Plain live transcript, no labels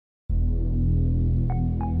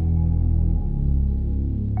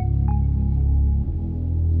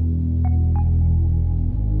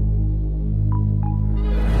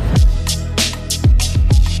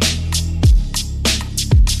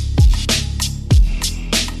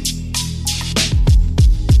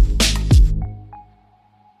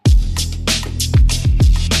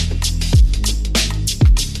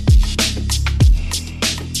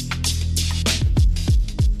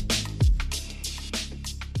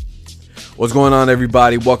What's going on,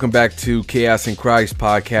 everybody? Welcome back to Chaos in Christ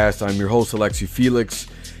podcast. I'm your host, Alexi Felix,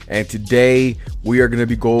 and today we are going to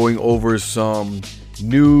be going over some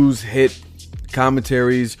news hit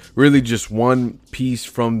commentaries, really just one piece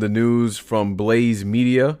from the news from Blaze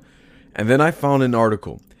Media, and then I found an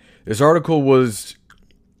article. This article was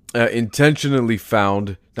intentionally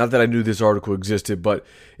found, not that I knew this article existed, but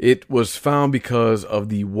it was found because of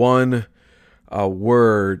the one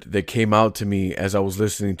word that came out to me as I was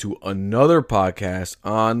listening to another podcast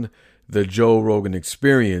on the Joe Rogan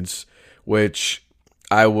Experience, which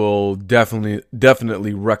I will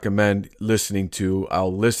definitely recommend listening to.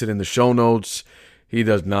 I'll list it in the show notes. He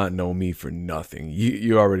does not know me for nothing.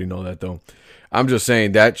 You already know that, though. I'm just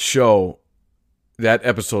saying that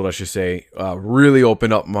episode, I should say, really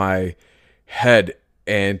opened up my head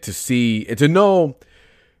and to know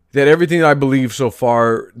that everything I believe so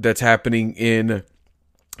far that's happening in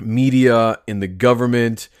media, in the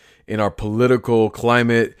government, in our political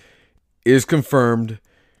climate is confirmed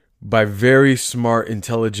by very smart,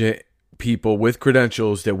 intelligent people with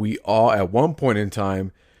credentials that we all at one point in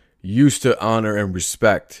time used to honor and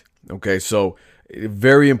respect. Okay, so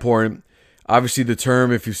very important. Obviously, the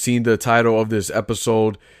term, if you've seen the title of this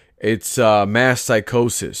episode, it's mass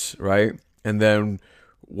psychosis, right? And then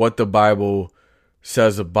what the Bible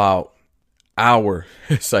says about our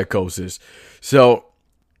psychosis. So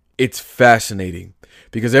it's fascinating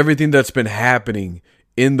because everything that's been happening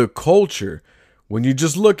in the culture, when you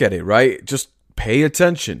just look at it, right? Just pay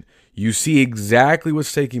attention. You see exactly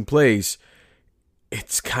what's taking place.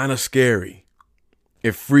 It's kind of scary.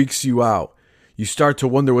 It freaks you out. You start to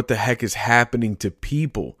wonder what the heck is happening to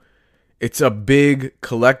people. It's a big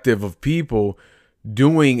collective of people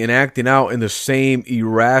doing and acting out in the same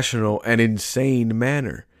irrational and insane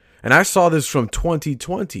manner. And I saw this from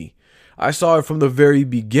 2020. I saw it from the very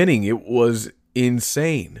beginning. It was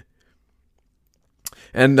insane.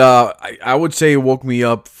 And I would say it woke me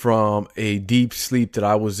up from a deep sleep that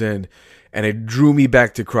I was in, and it drew me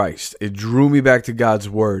back to Christ. It drew me back to God's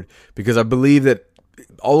word, because I believe that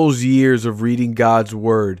all those years of reading God's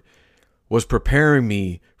word was preparing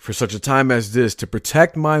me for such a time as this, to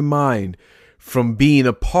protect my mind from being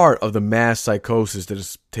a part of the mass psychosis that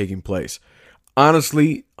is taking place.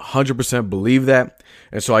 Honestly, 100% believe that.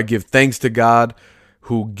 And so I give thanks to God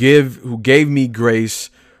who gave me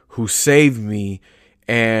grace, who saved me.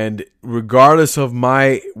 And regardless of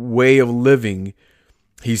my way of living,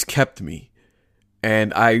 he's kept me.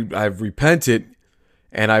 And I've repented,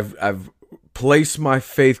 and I've placed my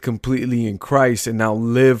faith completely in Christ and now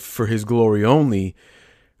live for his glory only.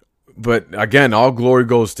 But again, all glory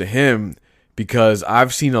goes to him, because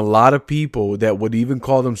I've seen a lot of people that would even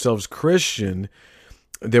call themselves Christian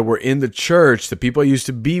that were in the church, the people I used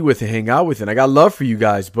to be with and hang out with. And I got love for you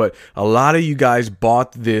guys, but a lot of you guys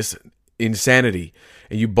bought this insanity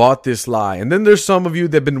and you bought this lie. And then there's some of you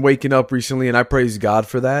that have been waking up recently, and I praise God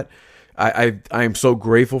for that. I am so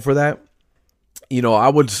grateful for that. You know,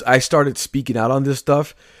 I started speaking out on this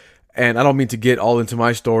stuff, and I don't mean to get all into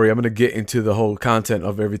my story. I'm going to get into the whole content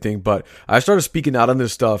of everything, but I started speaking out on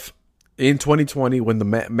this stuff in 2020 when the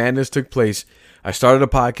madness took place. I started a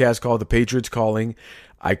podcast called The Patriots Calling.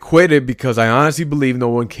 I quit it because I honestly believe no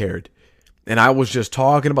one cared. And I was just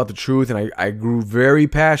talking about the truth, and I grew very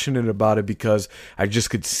passionate about it because I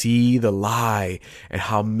just could see the lie and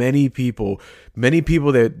how many people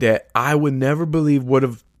that I would never believe would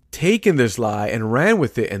have taken this lie and ran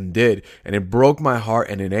with it and did. And it broke my heart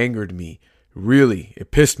and it angered me. Really,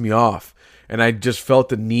 it pissed me off. And I just felt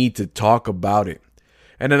the need to talk about it.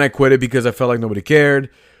 And then I quit it because I felt like nobody cared.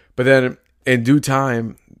 But then in due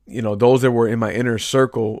time, you know, those that were in my inner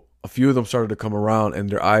circle, a few of them started to come around and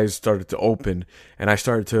their eyes started to open. And I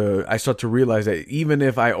started to realize that even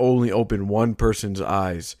if I only open one person's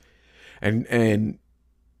eyes and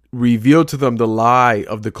reveal to them the lie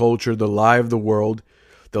of the culture, the lie of the world,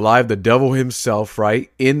 the lie of the devil himself,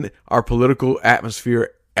 right, in our political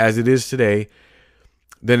atmosphere as it is today,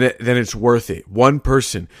 then it's worth it. One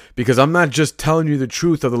person. Because I'm not just telling you the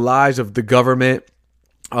truth of the lies of the government,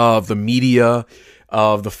 of the media,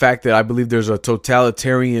 of the fact that I believe there's a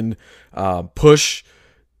totalitarian push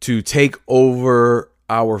to take over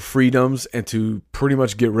our freedoms and to pretty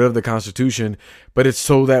much get rid of the Constitution, but it's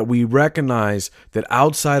so that we recognize that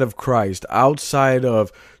outside of Christ, outside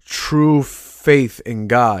of true faith in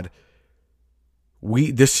God,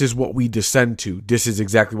 this is what we descend to. This is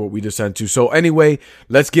exactly what we descend to. So anyway,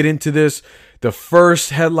 let's get into this. The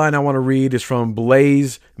first headline I want to read is from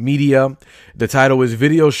Blaze Media. The title is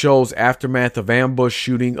Video Shows Aftermath of Ambush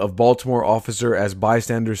Shooting of Baltimore Officer as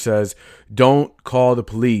Bystander Says Don't Call the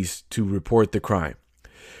Police to Report the Crime.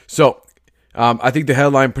 So I think the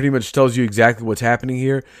headline pretty much tells you exactly what's happening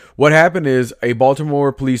here. What happened is a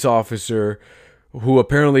Baltimore police officer who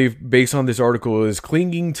apparently, based on this article, is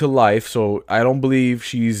clinging to life. So I don't believe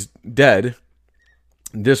she's dead.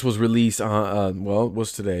 This was released on,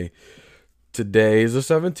 what's today? Today is the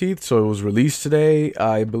 17th, so it was released today.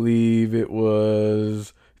 I believe it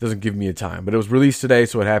doesn't give me a time, but it was released today,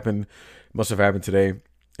 so must have happened today.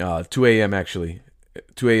 2 a.m. actually.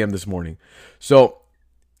 2 a.m. this morning. So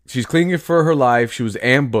she's clinging for her life. She was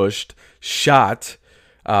ambushed, shot,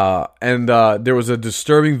 and there was a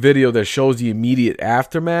disturbing video that shows the immediate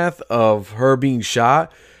aftermath of her being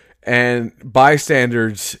shot, and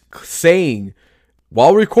bystanders saying,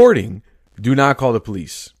 while recording, "Do not call the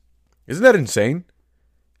police." Isn't that insane?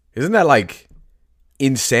 Isn't that like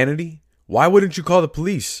insanity? Why wouldn't you call the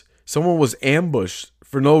police? Someone was ambushed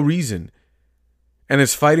for no reason and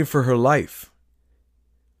is fighting for her life.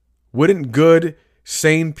 Wouldn't good,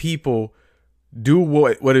 sane people do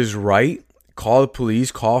what is right? Call the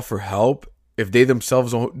police, call for help. If they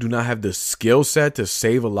themselves do not have the skill set to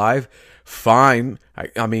save a life, fine.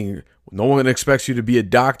 I mean, no one expects you to be a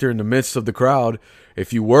doctor in the midst of the crowd.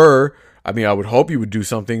 If you were, I mean, I would hope you would do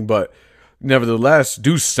something, but nevertheless,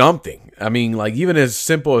 do something. I mean, like even as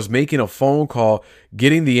simple as making a phone call,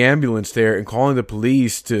 getting the ambulance there, and calling the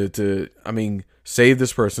police to save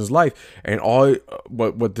this person's life. And all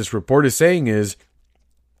what this report is saying is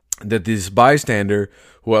that this bystander,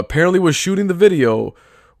 who apparently was shooting the video,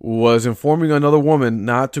 was informing another woman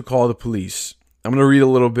not to call the police. I'm going to read a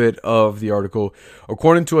little bit of the article.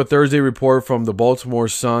 According to a Thursday report from the Baltimore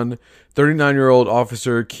Sun, 39-year-old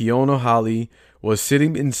officer Keona Holly was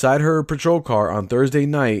sitting inside her patrol car on Thursday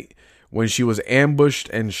night when she was ambushed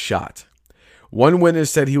and shot. One witness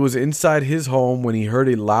said he was inside his home when he heard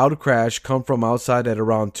a loud crash come from outside at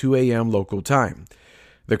around 2 a.m. local time.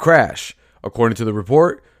 The crash, according to the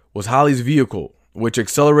report, was Holly's vehicle, which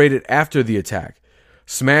accelerated after the attack,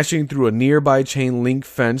 smashing through a nearby chain link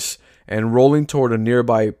fence and rolling toward a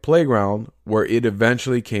nearby playground where it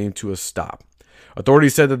eventually came to a stop.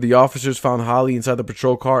 Authorities said that the officers found Holly inside the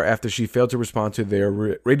patrol car after she failed to respond to their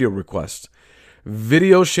radio requests.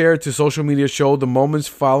 Video shared to social media showed the moments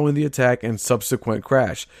following the attack and subsequent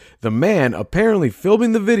crash. The man apparently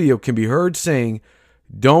filming the video can be heard saying,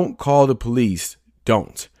 "Don't call the police,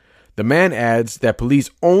 don't." The man adds that police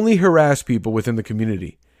only harass people within the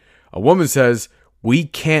community. A woman says, "We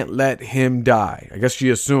can't let him die." I guess she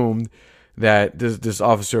assumed that this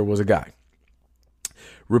officer was a guy.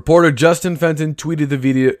 Reporter Justin Fenton tweeted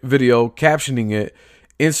the video, captioning it,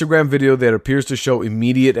 "Instagram video that appears to show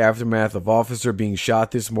immediate aftermath of officer being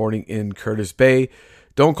shot this morning in Curtis Bay.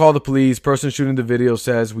 Don't call the police. Person shooting the video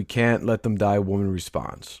says we can't let them die." Woman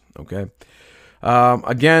responds. Okay.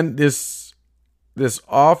 Again, this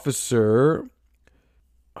officer,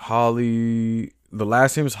 Holly, the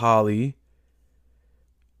last name is Holly.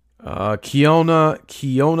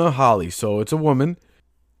 Keona Holly. So it's a woman.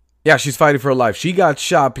 Yeah, she's fighting for her life. She got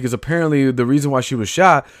shot because apparently the reason why she was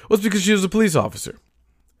shot was because she was a police officer.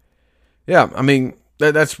 Yeah, I mean,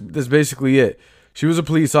 that's basically it. She was a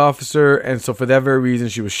police officer, and so for that very reason,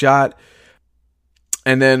 she was shot.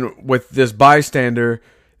 And then with this bystander,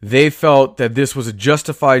 they felt that this was a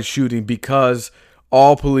justified shooting because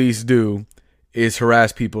all police do is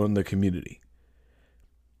harass people in the community.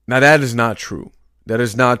 Now, that is not true. That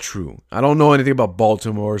is not true. I don't know anything about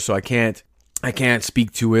Baltimore, so I can't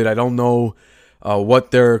speak to it. I don't know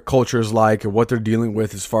what their culture is like or what they're dealing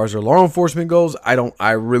with as far as their law enforcement goes.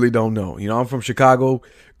 I really don't know. You know, I'm from Chicago,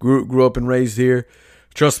 grew up and raised here.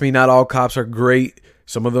 Trust me, not all cops are great.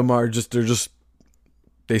 Some of them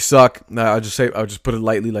they suck. I'll just put it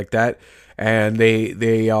lightly like that. And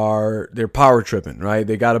they're power tripping, right?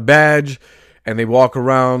 They got a badge and they walk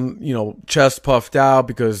around, you know, chest puffed out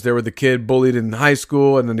because they were the kid bullied in high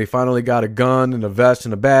school, and then they finally got a gun and a vest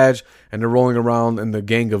and a badge, and they're rolling around in the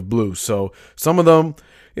gang of blue. So some of them,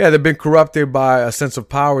 yeah, they've been corrupted by a sense of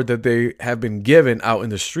power that they have been given out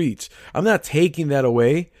in the streets. I'm not taking that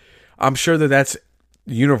away. I'm sure that that's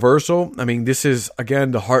universal. I mean, this is,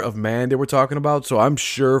 again, the heart of man that we're talking about. So I'm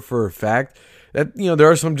sure for a fact that, you know, there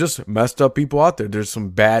are some just messed up people out there. There's some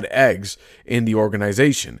bad eggs in the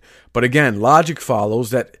organization. But again, logic follows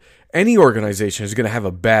that any organization is going to have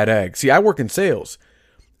a bad egg. See, I work in sales.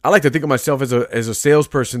 I like to think of myself as a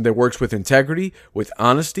salesperson that works with integrity, with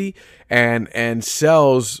honesty, and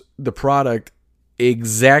sells the product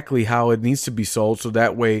exactly how it needs to be sold, so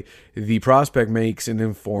that way the prospect makes an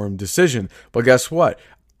informed decision. But guess what?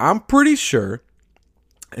 I'm pretty sure,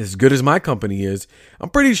 as good as my company is, I'm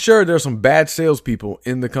pretty sure there's some bad salespeople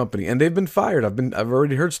in the company, and they've been fired. I've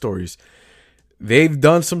already heard stories. They've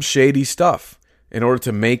done some shady stuff in order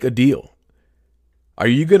to make a deal. Are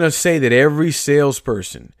you going to say that every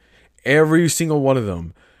salesperson, every single one of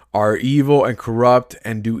them, are evil and corrupt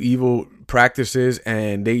and do evil practices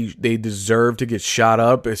and they deserve to get shot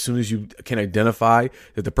up as soon as you can identify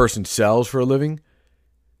that the person sells for a living?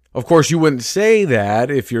 Of course, you wouldn't say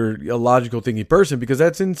that if you're a logical thinking person, because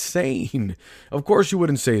that's insane. Of course, you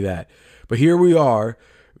wouldn't say that. But here we are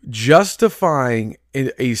justifying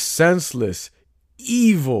a senseless,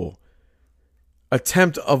 evil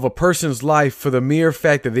attempt of a person's life for the mere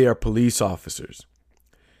fact that they are police officers.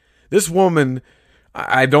 This woman,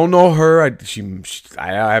 I don't know her. I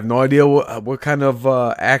have no idea what kind of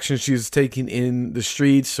action she's taking in the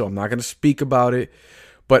streets, so I'm not going to speak about it.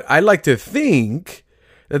 But I like to think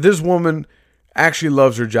that this woman actually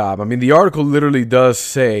loves her job. I mean, the article literally does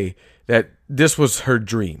say that this was her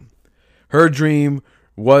dream. Her dream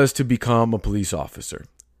was to become a police officer.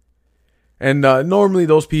 And normally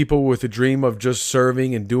those people with a dream of just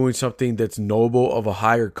serving and doing something that's noble, of a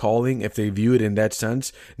higher calling, if they view it in that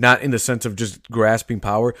sense, not in the sense of just grasping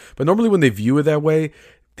power, but normally when they view it that way,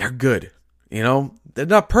 they're good. You know, they're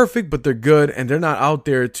not perfect, but they're good, and they're not out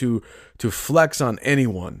there to flex on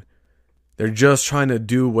anyone. They're just trying to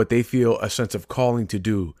do what they feel a sense of calling to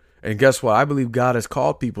do. And guess what? I believe God has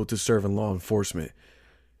called people to serve in law enforcement,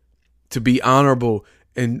 to be honorable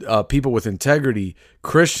and people with integrity,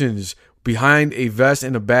 Christians behind a vest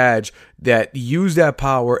and a badge that use that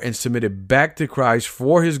power and submit it back to Christ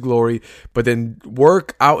for his glory, but then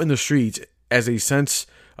work out in the streets as a sense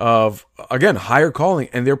of, again, higher calling,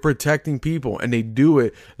 and they're protecting people, and they do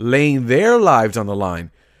it laying their lives on the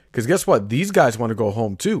line. Because guess what? These guys want to go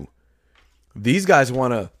home too. These guys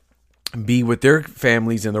want to be with their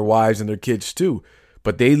families and their wives and their kids too.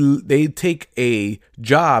 But they take a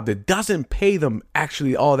job that doesn't pay them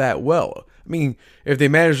actually all that well. I mean, if they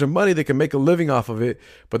manage their money, they can make a living off of it,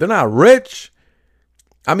 but they're not rich.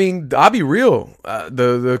 I mean, I'll be real.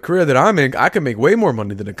 The career that I'm in, I can make way more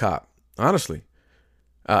money than a cop, honestly,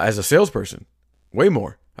 as a salesperson. Way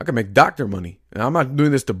more. I can make doctor money. And I'm not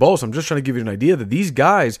doing this to boast. I'm just trying to give you an idea that these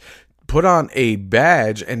guys put on a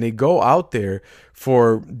badge and they go out there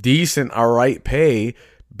for decent, all right pay.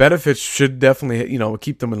 Benefits should definitely,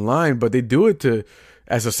 keep them in line, but they do it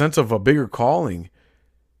as a sense of a bigger calling.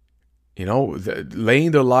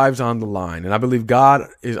 Laying their lives on the line. And I believe God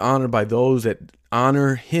is honored by those that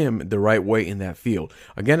honor him the right way in that field.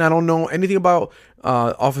 Again, I don't know anything about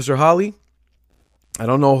Officer Holly. I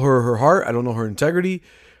don't know her heart. I don't know her integrity.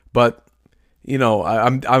 But,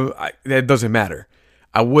 that doesn't matter.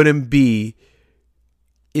 I wouldn't be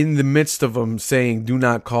in the midst of them saying, do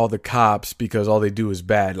not call the cops because all they do is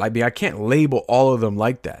bad. I can't label all of them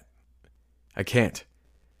like that. I can't.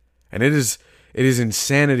 And it is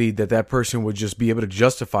insanity that person would just be able to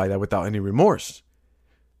justify that without any remorse.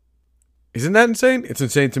 Isn't that insane? It's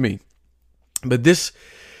insane to me. But this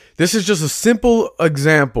is just a simple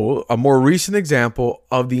example, a more recent example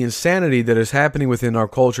of the insanity that is happening within our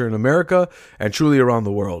culture in America and truly around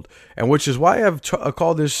the world. And which is why I've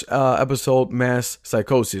called this episode Mass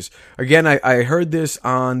Psychosis. Again, I heard this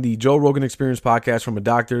on the Joe Rogan Experience podcast from a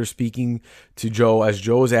doctor speaking to Joe as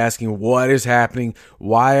Joe is asking what is happening.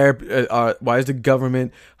 Why is the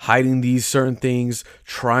government hiding these certain things,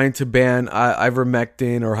 trying to ban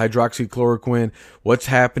ivermectin or hydroxychloroquine? What's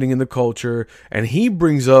happening in the culture? And he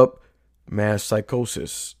brings up mass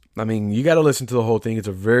psychosis. I mean, you got to listen to the whole thing. It's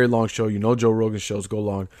a very long show. Joe Rogan's shows go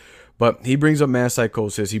long. But he brings up mass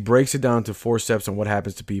psychosis. He breaks it down to 4 steps on what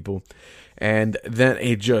happens to people. And then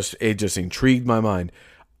it just intrigued my mind.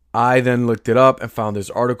 I then looked it up and found this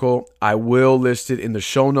article. I will list it in the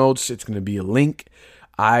show notes. It's going to be a link.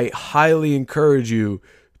 I highly encourage you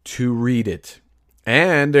to read it.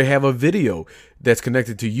 And they have a video that's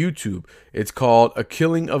connected to YouTube. It's called A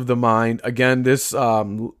Killing of the Mind. Again, this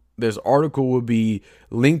article will be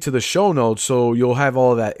linked to the show notes, so you'll have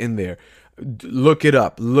all of that in there. Look it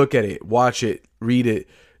up. Look at it. Watch it. Read it.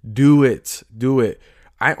 Do it.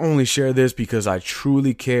 I only share this because I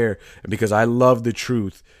truly care and because I love the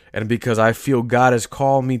truth and because I feel God has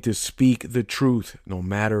called me to speak the truth no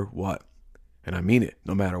matter what. And I mean it,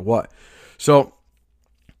 no matter what. So,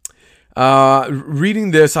 reading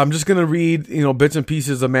this, I'm just going to read, bits and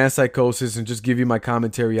pieces of mass psychosis and just give you my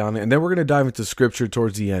commentary on it. And then we're going to dive into scripture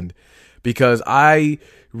towards the end because I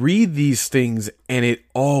read these things and it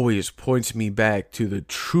always points me back to the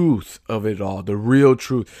truth of it all, the real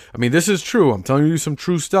truth. I mean, this is true. I'm telling you some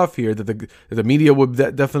true stuff here that the media would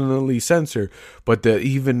definitely censor, but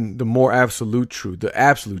even the more absolute truth, the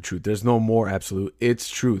absolute truth, there's no more absolute. It's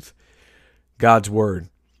truth. God's word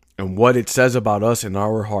and what it says about us in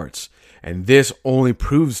our hearts. And this only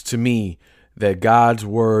proves to me that God's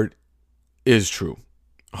word is true.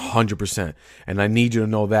 100%. And I need you to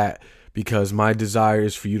know that, because my desire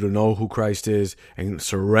is for you to know who Christ is and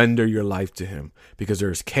surrender your life to him, because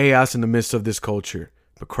there's chaos in the midst of this culture,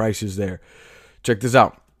 but Christ is there. Check this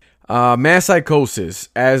out. Mass psychosis,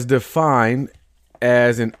 as defined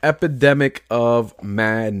as an epidemic of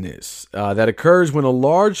madness that occurs when a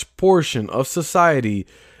large portion of society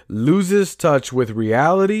loses touch with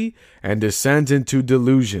reality and descends into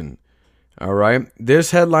delusion. All right.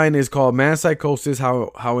 This headline is called Mass Psychosis,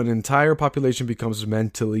 How an Entire Population Becomes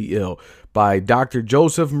Mentally Ill, by Dr.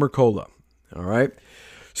 Joseph Mercola. All right.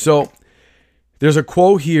 So there's a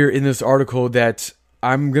quote here in this article that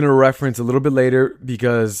I'm going to reference a little bit later,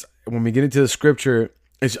 because when we get into the scripture,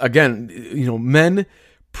 it's, again, men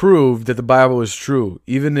prove that the Bible is true,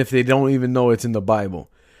 even if they don't even know it's in the Bible.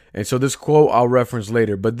 And so this quote I'll reference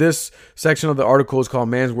later. But this section of the article is called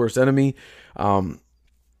Man's Worst Enemy.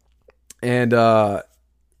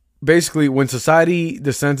 Basically, when society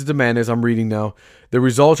descends into madness, I'm reading now, the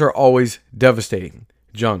results are always devastating.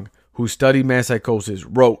 Jung, who studied mass psychosis,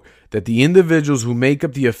 wrote that the individuals who make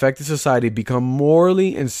up the affected society become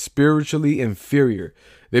morally and spiritually inferior.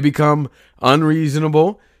 They become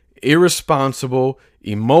unreasonable, irresponsible,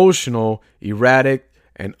 emotional, erratic,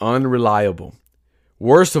 and unreliable.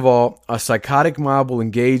 Worst of all, a psychotic mob will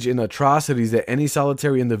engage in atrocities that any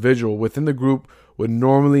solitary individual within the group would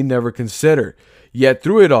normally never consider. Yet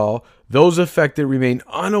through it all, those affected remain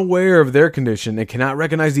unaware of their condition and cannot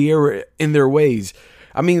recognize the error in their ways.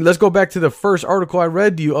 I mean, let's go back to the first article I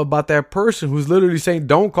read to you about that person who's literally saying,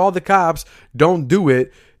 don't call the cops, don't do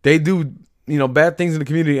it. They do, bad things in the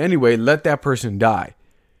community anyway. Let that person die.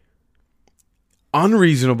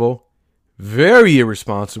 Unreasonable, very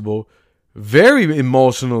irresponsible, very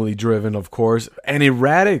emotionally driven, of course, and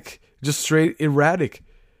erratic, just straight erratic.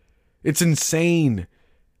 It's insane.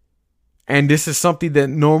 And this is something that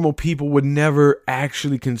normal people would never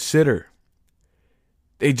actually consider.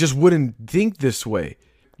 They just wouldn't think this way.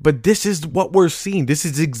 But this is what we're seeing. This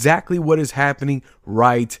is exactly what is happening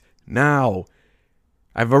right now.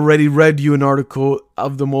 I've already read you an article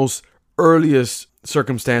of the most earliest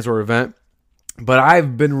circumstance or event, but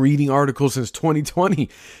I've been reading articles since 2020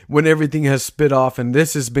 when everything has spit off, and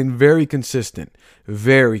this has been very consistent.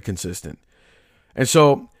 Very consistent. And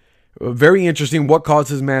so, very interesting. What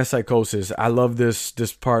causes mass psychosis? I love this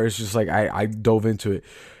part. It's just like I dove into it.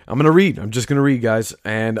 I'm going to read. I'm just going to read, guys.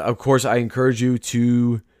 And of course, I encourage you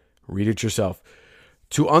to read it yourself.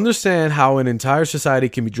 To understand how an entire society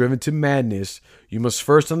can be driven to madness, you must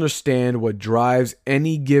first understand what drives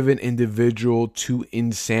any given individual to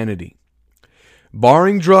insanity.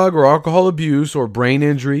 Barring drug or alcohol abuse or brain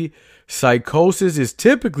injury, psychosis is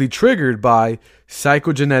typically triggered by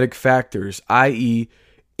psychogenetic factors, i.e.,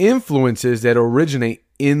 influences that originate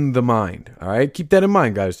in the mind. All right, keep that in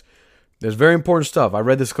mind, guys. There's very important stuff. I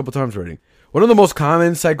read this a couple times already. One of the most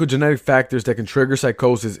common psychogenetic factors that can trigger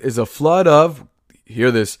psychosis is a flood of,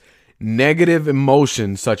 hear this, negative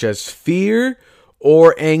emotions such as fear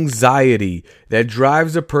or anxiety that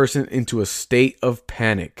drives a person into a state of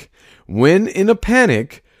panic. When in a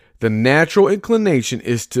panic, the natural inclination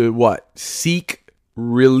is to what? Seek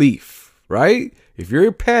relief, right? If you're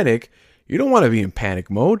in panic, you don't want to be in panic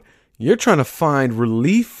mode. You're trying to find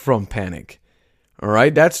relief from panic. All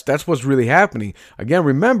right, that's what's really happening. Again,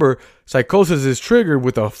 remember, psychosis is triggered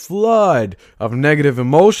with a flood of negative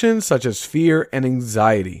emotions such as fear and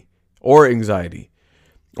anxiety, or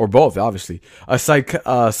both, obviously. A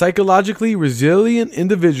psychologically resilient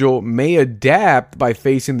individual may adapt by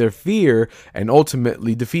facing their fear and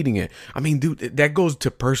ultimately defeating it. I mean, dude, that goes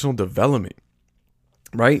to personal development,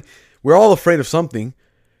 right? We're all afraid of something.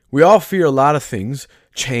 We all fear a lot of things,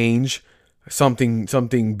 change,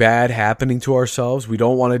 something bad happening to ourselves. We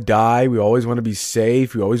don't want to die. We always want to be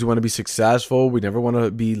safe. We always want to be successful. We never want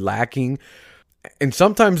to be lacking. And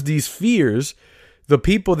sometimes these fears, the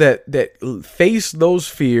people that face those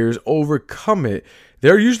fears, overcome it,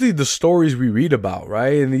 they're usually the stories we read about,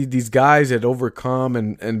 right? And these guys that overcome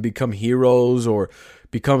and become heroes or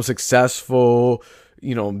become successful,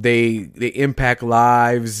 they impact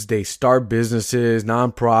lives, they start businesses,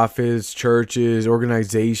 nonprofits, churches,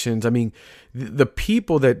 organizations. I mean, the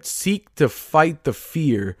people that seek to fight the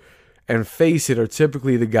fear and face it are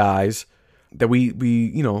typically the guys that we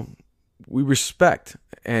respect.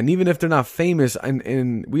 And even if they're not famous,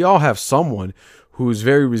 and we all have someone who's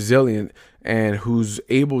very resilient and who's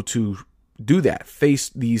able to do that, face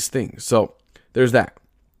these things. So there's that,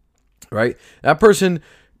 right? That person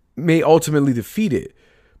may ultimately defeat it.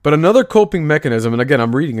 But another coping mechanism, and again,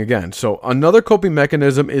 I'm reading again. So another coping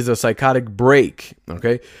mechanism is a psychotic break,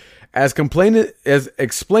 okay? As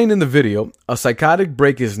explained in the video, a psychotic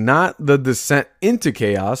break is not the descent into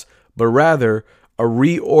chaos, but rather a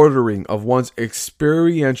reordering of one's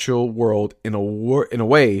experiential world in a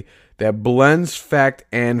way that blends fact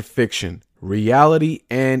and fiction, reality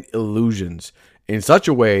and illusions, in such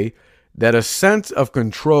a way that a sense of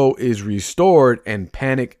control is restored and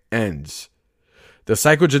panic ends. The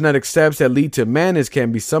psychogenetic steps that lead to madness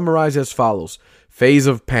can be summarized as follows. Phase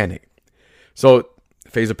of panic.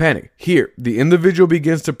 Phase of panic. Here, the individual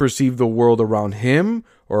begins to perceive the world around him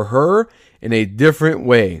or her in a different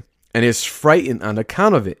way and is frightened on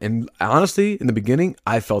account of it. And honestly, in the beginning,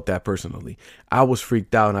 I felt that personally. I was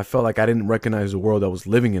freaked out and I felt like I didn't recognize the world I was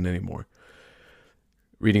living in anymore.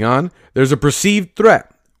 Reading on, there's a perceived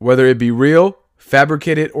threat, whether it be real,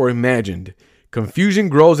 fabricated, or imagined. Confusion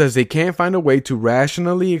grows as they can't find a way to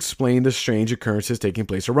rationally explain the strange occurrences taking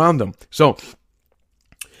place around them. So,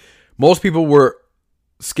 most people were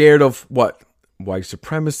scared of what? White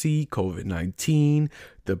supremacy, COVID-19,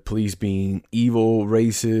 the police being evil,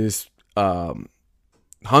 racist,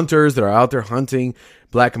 hunters that are out there hunting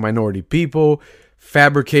black and minority people,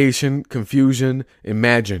 fabrication, confusion,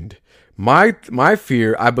 imagined. My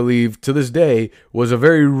fear, I believe, to this day, was a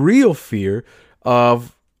very real fear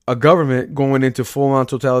of a government going into full-on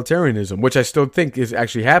totalitarianism, which I still think is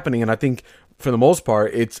actually happening. And I think, for the most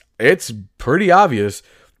part, it's pretty obvious.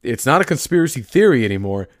 It's not a conspiracy theory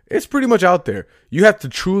anymore. It's pretty much out there. You have to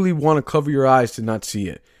truly want to cover your eyes to not see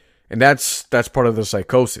it. And that's part of the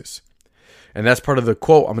psychosis. And that's part of the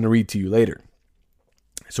quote I'm going to read to you later.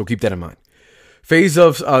 So keep that in mind.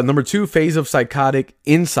 Number 2, phase of psychotic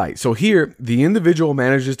insight. So here, the individual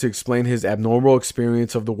manages to explain his abnormal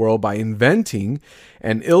experience of the world by inventing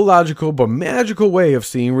an illogical but magical way of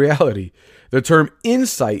seeing reality. The term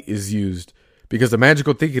insight is used because the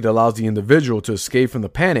magical thinking allows the individual to escape from the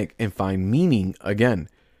panic and find meaning again.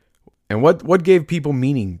 And what gave people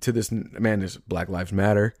meaning to this madness? Black Lives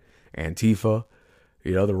Matter, Antifa,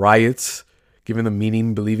 the riots, giving them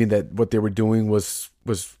meaning, believing that what they were doing was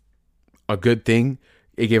a good thing.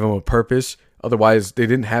 It gave them a purpose. Otherwise, they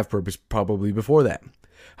didn't have purpose probably before that.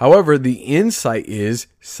 However, the insight is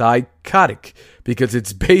psychotic because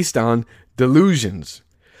it's based on delusions.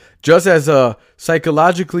 Just as a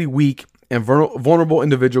psychologically weak and vulnerable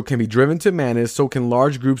individual can be driven to madness, so can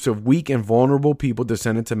large groups of weak and vulnerable people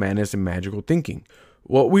descend into madness and magical thinking.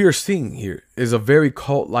 What we are seeing here is a very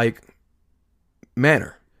cult-like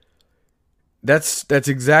manner. That's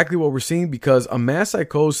exactly what we're seeing because a mass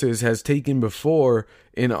psychosis has taken before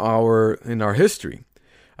in our history.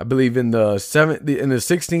 I believe in the 16th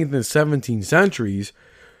and 17th centuries,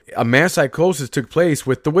 a mass psychosis took place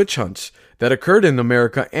with the witch hunts that occurred in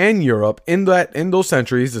America and Europe in those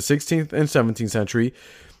centuries, the 16th and 17th century,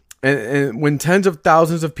 and when tens of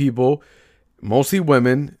thousands of people, mostly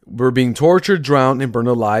women, were being tortured, drowned, and burned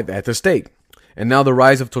alive at the stake. And now the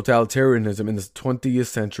rise of totalitarianism in the 20th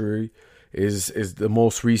century is the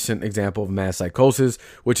most recent example of mass psychosis,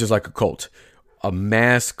 which is like a cult, a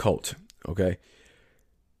mass cult. Okay.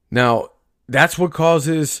 Now that's what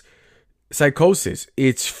causes psychosis.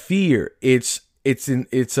 It's fear. It's an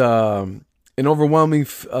overwhelming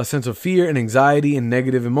sense of fear and anxiety and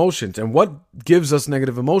negative emotions. And what gives us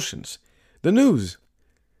negative emotions? The news,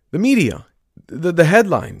 the media, the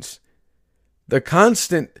headlines, the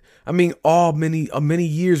constant. I mean, many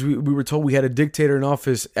years we were told we had a dictator in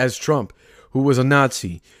office as Trump, who was a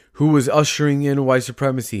Nazi, who was ushering in white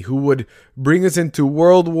supremacy, who would bring us into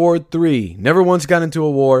World War III. Never once got into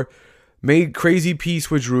a war, made crazy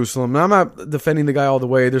peace with Jerusalem. Now, I'm not defending the guy all the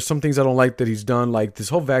way. There's some things I don't like that he's done, like this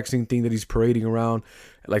whole vaccine thing that he's parading around,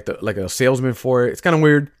 like a salesman for it. It's kind of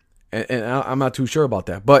weird, and I'm not too sure about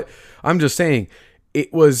that. But I'm just saying,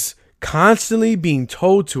 it was constantly being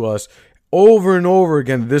told to us over and over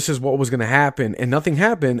again, this is what was going to happen, and nothing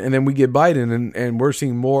happened. And then we get Biden, and we're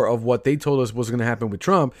seeing more of what they told us was going to happen with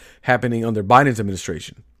Trump happening under Biden's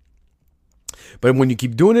administration. But when you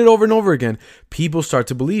keep doing it over and over again, people start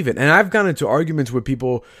to believe it. And I've gotten into arguments with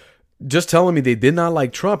people just telling me they did not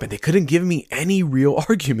like Trump, and they couldn't give me any real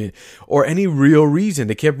argument or any real reason.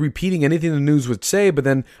 They kept repeating anything the news would say, but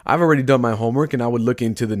then I've already done my homework, and I would look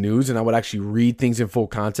into the news, and I would actually read things in full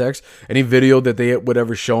context. Any video that they would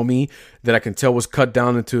ever show me that I can tell was cut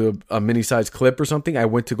down into a mini-sized clip or something, I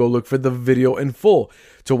went to go look for the video in full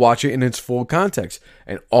to watch it in its full context.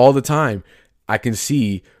 And all the time, I can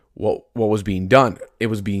see what was being done. It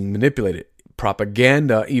was being manipulated.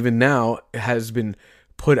 Propaganda, even now, has been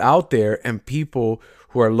put out there, and people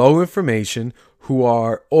who are low information, who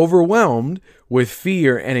are overwhelmed with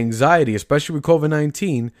fear and anxiety, especially with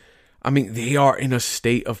COVID-19, I mean, they are in a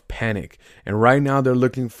state of panic. And right now they're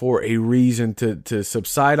looking for a reason to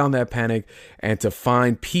subside on that panic and to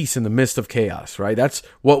find peace in the midst of chaos, right? That's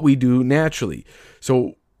what we do naturally.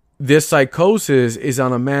 So this psychosis is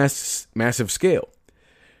on a massive scale.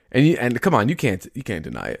 And come on, you can't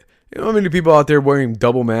deny it. You know how many people out there wearing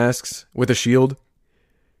double masks with a shield?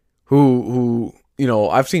 Who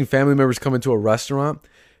I've seen family members come into a restaurant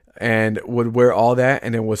and would wear all that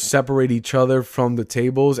and then would separate each other from the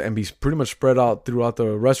tables and be pretty much spread out throughout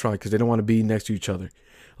the restaurant because they don't want to be next to each other.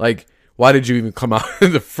 Like, why did you even come out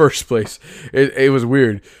in the first place? It was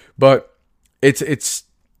weird, but it's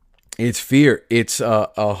fear. It's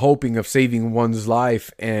a hoping of saving one's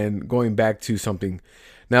life and going back to something.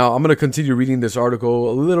 Now, I'm going to continue reading this article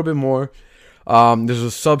a little bit more. There's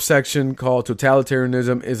a subsection called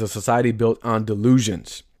Totalitarianism is a Society Built on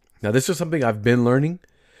Delusions. Now, this is something I've been learning.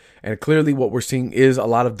 And clearly what we're seeing is a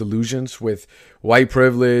lot of delusions with white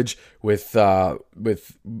privilege, with the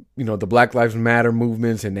Black Lives Matter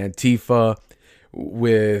movements and Antifa,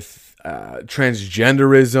 with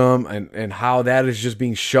transgenderism and how that is just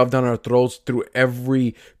being shoved down our throats through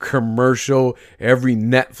every commercial, every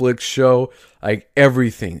Netflix show, like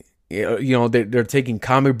everything. They're taking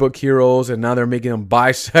comic book heroes and now they're making them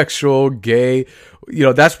bisexual, gay.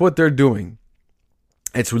 That's what they're doing.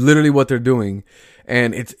 It's literally what they're doing.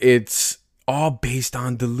 And it's all based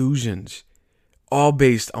on delusions, all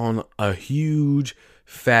based on a huge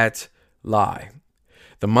fat lie.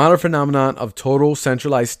 The modern phenomenon of total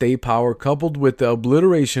centralized state power coupled with the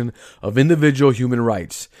obliteration of individual human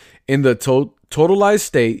rights. In the totalized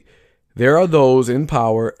state, there are those in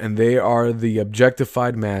power and they are the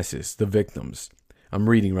objectified masses, the victims. I'm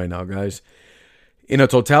reading right now, guys. In a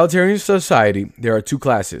totalitarian society, there are two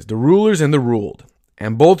classes, the rulers and the ruled.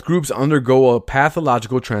 And both groups undergo a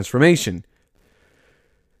pathological transformation.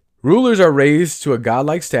 Rulers are raised to a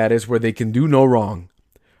godlike status where they can do no wrong.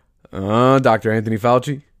 Dr. Anthony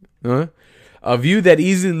Fauci. A view that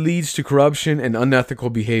easily leads to corruption and unethical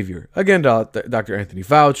behavior. Again, Dr. Anthony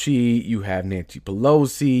Fauci, you have Nancy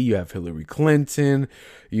Pelosi, you have Hillary Clinton,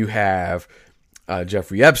 you have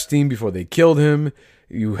Jeffrey Epstein before they killed him.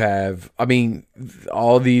 You have,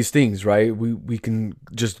 all these things, right? We can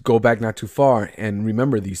just go back not too far and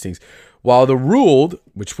remember these things. While the ruled,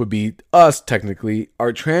 which would be us technically,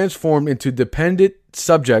 are transformed into dependent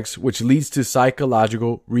subjects, which leads to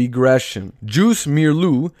psychological regression. Juice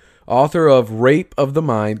Mirlu, author of Rape of the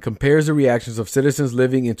Mind, compares the reactions of citizens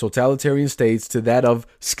living in totalitarian states to that of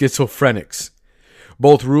schizophrenics.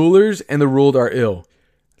 Both rulers and the ruled are ill.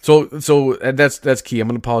 So that's key. I'm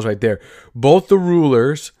going to pause right there. Both the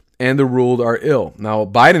rulers and the ruled are ill. Now,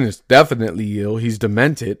 Biden is definitely ill. He's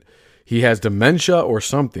demented. He has dementia or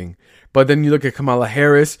something. But then you look at Kamala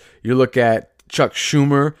Harris. You look at Chuck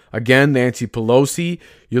Schumer. Again, Nancy Pelosi.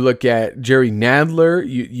 You look at Jerry Nadler.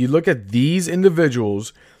 You look at these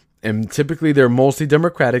individuals, and typically they're mostly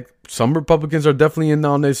Democratic. Some Republicans are definitely in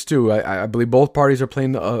on this too. I believe both parties are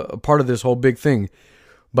playing a part of this whole big thing.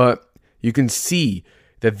 But you can see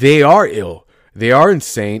that they are ill, they are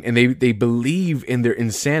insane, and they believe in their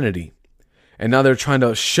insanity. And now they're trying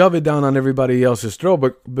to shove it down on everybody else's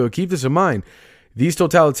throat. But keep this in mind. These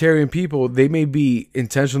totalitarian people, they may be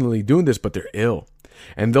intentionally doing this, but they're ill.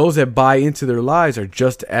 And those that buy into their lies are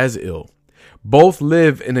just as ill. Both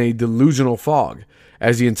live in a delusional fog,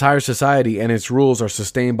 as the entire society and its rules are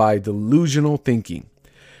sustained by delusional thinking.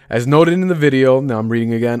 As noted in the video, now I'm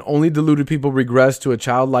reading again, only deluded people regress to a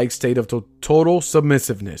childlike state of total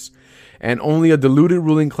submissiveness. And only a deluded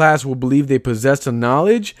ruling class will believe they possess the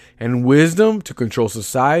knowledge and wisdom to control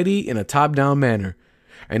society in a top-down manner.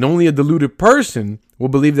 And only a deluded person will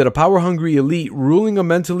believe that a power-hungry elite ruling a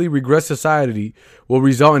mentally regressed society will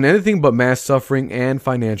result in anything but mass suffering and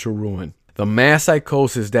financial ruin. The mass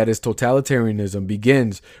psychosis that is totalitarianism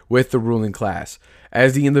begins with the ruling class,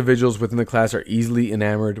 as the individuals within the class are easily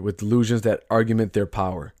enamored with delusions that augment their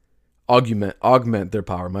power. Augment their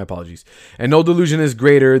power, my apologies. And no delusion is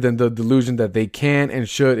greater than the delusion that they can and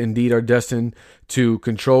should indeed are destined to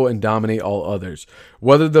control and dominate all others.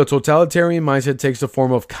 Whether the totalitarian mindset takes the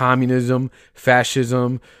form of communism,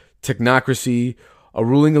 fascism, technocracy, a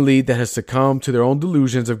ruling elite that has succumbed to their own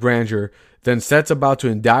delusions of grandeur, then sets about to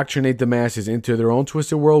indoctrinate the masses into their own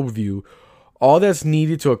twisted worldview, all that's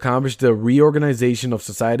needed to accomplish the reorganization of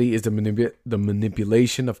society is the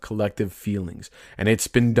manipulation of collective feelings. And it's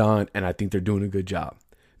been done, and I think they're doing a good job.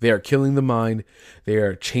 They are killing the mind. They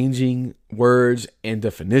are changing words and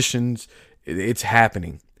definitions. It's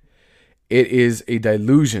happening. It is a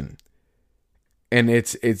delusion, and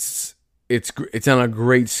it's on a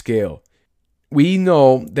great scale. we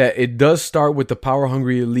know that it does start with the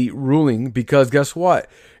power-hungry elite ruling, because guess what?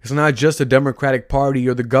 It's not just the Democratic Party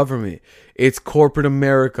or the government. It's corporate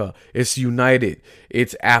America. It's United.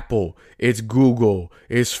 It's Apple. It's Google.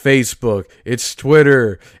 It's Facebook. It's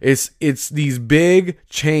Twitter. It's these big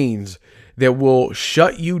chains that will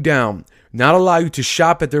shut you down, not allow you to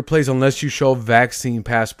shop at their place unless you show vaccine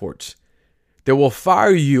passports. They will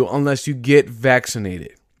fire you unless you get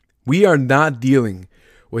vaccinated. We are not dealing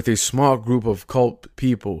with a small group of cult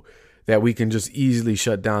people that we can just easily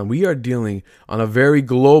shut down. We are dealing on a very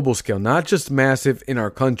global scale, not just massive in our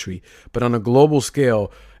country, but on a global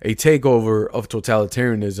scale, a takeover of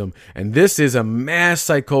totalitarianism. And this is a mass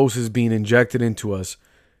psychosis being injected into us,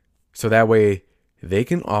 so that way they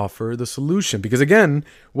can offer the solution. Because again,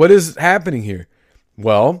 what is happening here?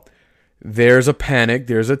 Well, there's a panic,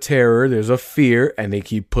 there's a terror, there's a fear, and they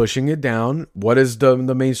keep pushing it down. What is the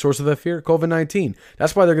main source of that fear? COVID-19.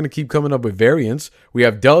 That's why they're going to keep coming up with variants. We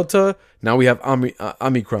have Delta, now we have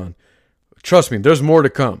Omicron. Trust me, there's more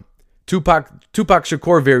to come. Tupac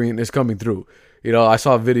Shakur variant is coming through. You know, I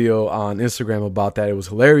saw a video on Instagram about that. It was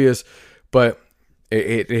hilarious, but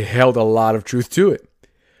it held a lot of truth to it.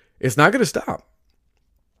 It's not going to stop.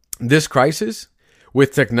 This crisis,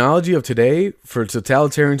 with technology of today, for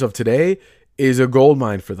totalitarians of today, is a gold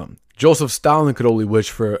mine for them. Joseph Stalin could only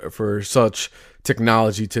wish for such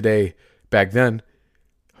technology today. Back then,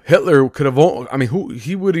 Hitler could have.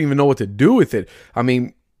 He wouldn't even know what to do with it. I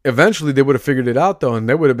mean, eventually they would have figured it out though, and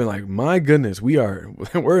they would have been like, "My goodness,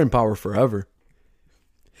 we're in power forever."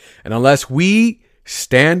 And unless we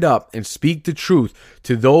stand up and speak the truth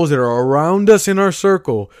to those that are around us in our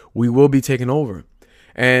circle, we will be taken over.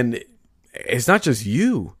 And it's not just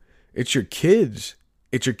you. It's your kids.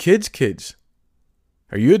 It's your kids' kids.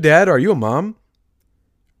 Are you a dad? Or are you a mom?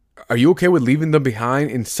 Are you okay with leaving them behind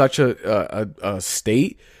in such a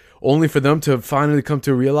state, only for them to finally come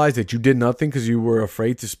to realize that you did nothing because you were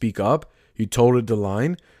afraid to speak up? You toted the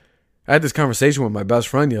line. I had this conversation with my best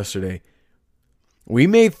friend yesterday. We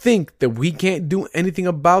may think that we can't do anything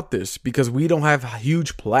about this because we don't have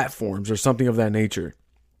huge platforms or something of that nature.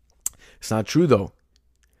 It's not true, though.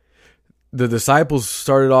 The disciples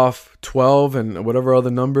started off 12 and whatever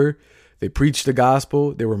other number. They preached the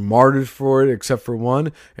gospel. They were martyred for it, except for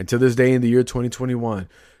one. And to this day, in the year 2021,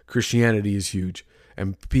 Christianity is huge.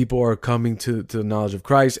 And people are coming to the knowledge of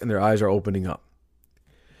Christ, and their eyes are opening up.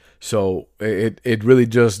 So it really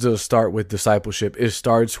just does start with discipleship. It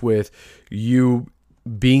starts with you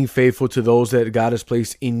being faithful to those that God has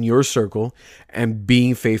placed in your circle, and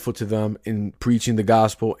being faithful to them in preaching the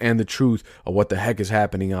gospel and the truth of what the heck is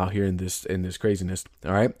happening out here in this craziness.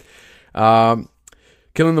 All right.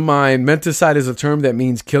 Killing the mind. Menticide is a term that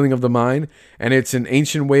means killing of the mind, and it's an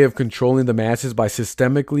ancient way of controlling the masses by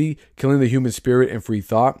systemically killing the human spirit and free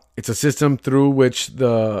thought. It's a system through which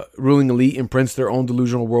the ruling elite imprints their own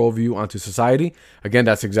delusional worldview onto society. Again,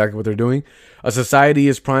 that's exactly what they're doing. A society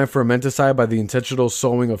is primed for a menticide by the intentional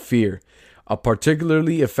sowing of fear. A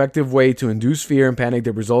particularly effective way to induce fear and panic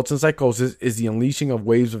that results in psychosis is the unleashing of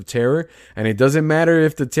waves of terror, and it doesn't matter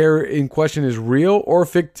if the terror in question is real or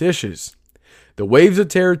fictitious. The waves of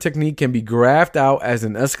terror technique can be graphed out as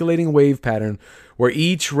an escalating wave pattern where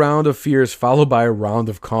each round of fear is followed by a round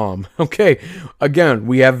of calm. Okay, again,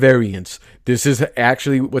 we have variants. This is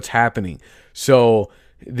actually what's happening. So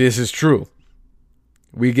this is true.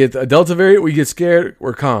 We get a Delta variant, we get scared,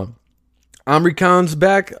 we're calm. Omicron's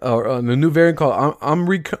back, or the new variant called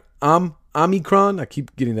Omicron. I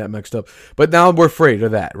keep getting that mixed up. But now we're afraid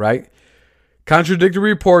of that, right?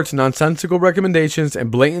 Contradictory reports, nonsensical recommendations,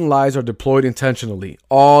 and blatant lies are deployed intentionally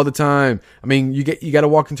all the time. I mean, you got to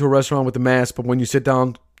walk into a restaurant with a mask, but when you sit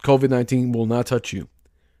down, COVID-19 will not touch you.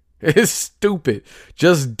 It's stupid,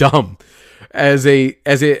 just dumb. As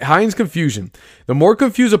it heightens confusion. The more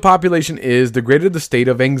confused a population is, the greater the state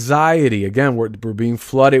of anxiety. Again, we're being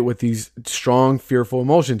flooded with these strong, fearful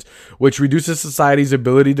emotions, which reduces society's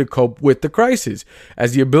ability to cope with the crisis.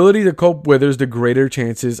 As the ability to cope withers, the greater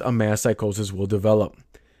chances a mass psychosis will develop.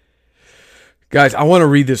 Guys, I want to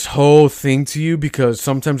read this whole thing to you because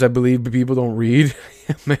sometimes I believe people don't read.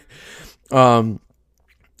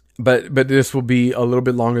 But this will be a little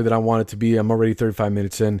bit longer than I want it to be. I'm already 35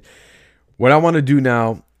 minutes in. What I want to do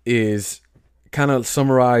now is kind of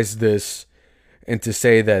summarize this and to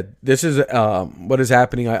say that this is what is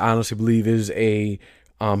happening. I honestly believe is a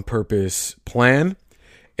on-purpose plan.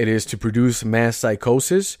 It is to produce mass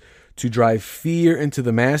psychosis, to drive fear into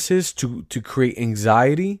the masses, to create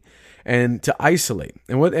anxiety, and to isolate.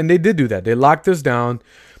 And they did do that. They locked us down.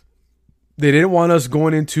 They didn't want us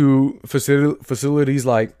going into facilities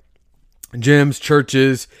like gyms,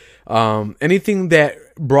 churches, anything that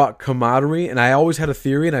brought camaraderie, and I always had a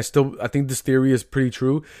theory, and I think this theory is pretty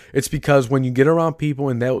true. It's because when you get around people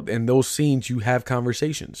in those scenes, you have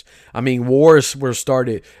conversations. I mean, wars were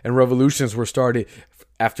started and revolutions were started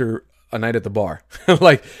after a night at the bar.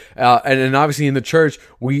 And obviously in the church,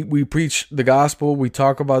 we preach the gospel, we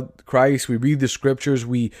talk about Christ, we read the scriptures,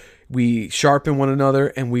 we sharpen one another,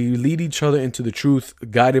 and we lead each other into the truth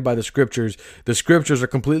guided by the scriptures. The scriptures are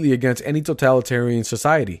completely against any totalitarian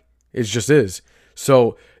society. It just is.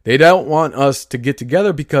 So they don't want us to get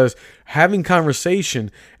together, because having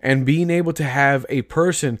conversation and being able to have a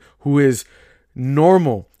person who is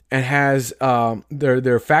normal and has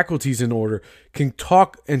their faculties in order can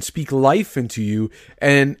talk and speak life into you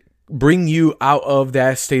and bring you out of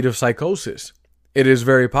that state of psychosis. It is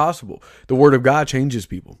very possible. The word of God changes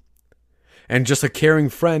people. And just a caring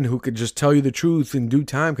friend who could just tell you the truth in due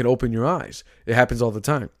time can open your eyes. It happens all the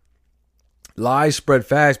time. Lies spread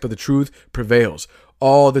fast, but the truth prevails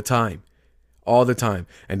all the time. All the time.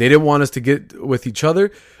 And they didn't want us to get with each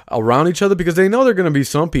other, around each other, because they know there are going to be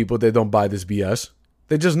some people that don't buy this BS.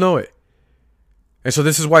 They just know it. And so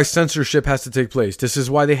this is why censorship has to take place. This is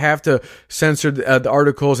why they have to censor the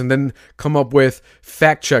articles and then come up with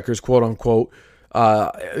fact checkers, quote unquote,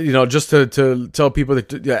 just to tell people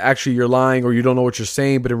that actually you're lying or you don't know what you're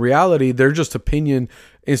saying. But in reality, they're just opinion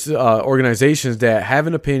organizations that have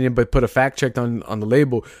an opinion but put a fact check on the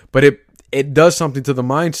label. But it does something to the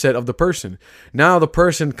mindset of the person. Now the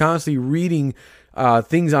person constantly reading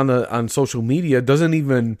things on social media doesn't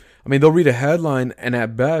even, they'll read a headline and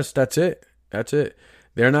at best, that's it.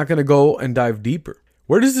 They're not going to go and dive deeper.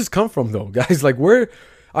 Where does this come from though, guys?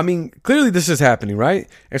 Clearly this is happening, right?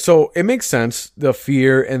 And so it makes sense, the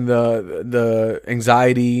fear and the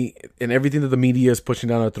anxiety and everything that the media is pushing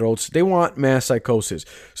down our throats. They want mass psychosis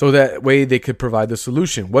so that way they could provide the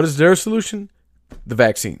solution. What is their solution? The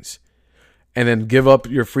vaccines. And then give up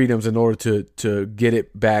your freedoms in order to get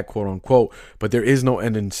it back, quote unquote. But there is no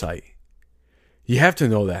end in sight. You have to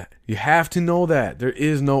know that. You have to know that. There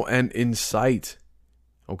is no end in sight.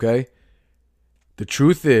 Okay? The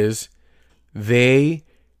truth is, they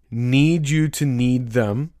need you to need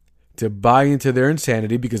them to buy into their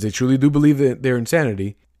insanity, because they truly do believe that their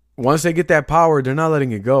insanity. Once they get that power, they're not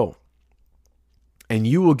letting it go. And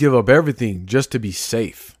you will give up everything just to be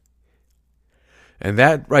safe. And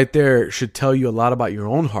that right there should tell you a lot about your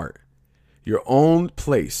own heart, your own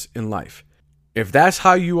place in life. If that's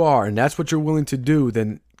how you are and that's what you're willing to do,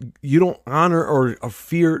 then you don't honor or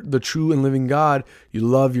fear the true and living God. You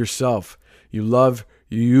love yourself. You love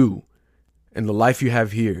you and the life you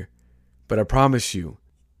have here. But I promise you,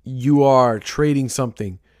 you are trading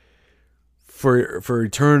something for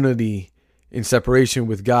eternity in separation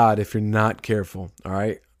with God if you're not careful. All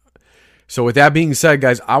right. So with that being said,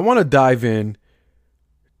 guys, I want to dive in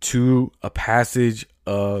to a passage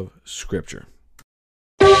of scripture.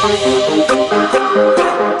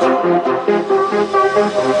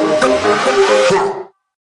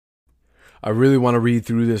 I really want to read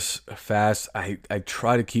through this fast. I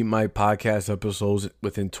try to keep my podcast episodes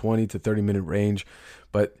within 20 to 30 minute range,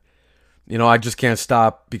 but I just can't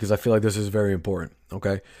stop because I feel like this is very important.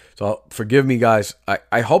 Okay. So forgive me, guys.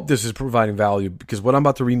 I hope this is providing value, because what I'm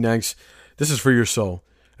about to read next, this is for your soul.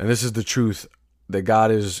 And this is the truth that God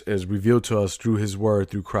has revealed to us through his word,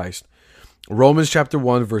 through Christ. Romans chapter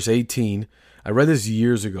 1, verse 18. I read this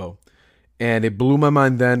years ago, and it blew my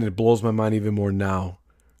mind then, and it blows my mind even more now,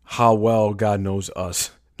 how well God knows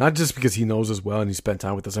us. Not just because he knows us well and he spent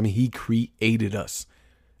time with us. He created us,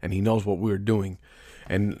 and he knows what we're doing.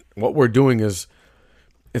 And what we're doing is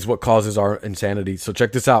what causes our insanity. So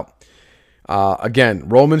check this out. Again,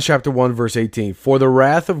 Romans chapter 1, verse 18. For the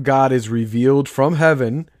wrath of God is revealed from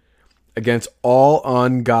heaven against all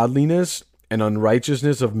ungodliness and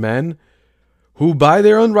unrighteousness of men, who by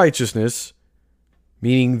their unrighteousness,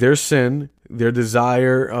 meaning their sin, their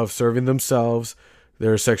desire of serving themselves,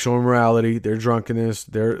 their sexual immorality, their drunkenness,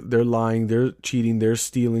 their lying, their cheating, their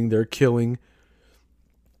stealing, their killing,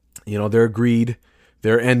 their greed,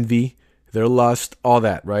 their envy, their lust, all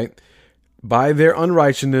that, right? By their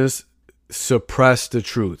unrighteousness, suppress the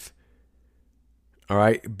truth. All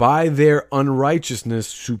right? By their unrighteousness,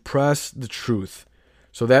 suppress the truth.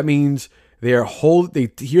 So that means they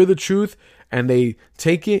hear the truth, and they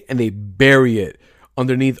take it and they bury it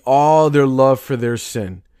underneath all their love for their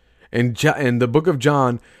sin. And in the book of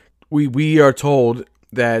John, we are told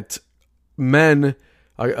that men,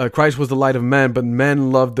 Christ was the light of men, but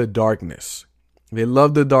men loved the darkness. They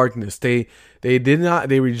loved the darkness. They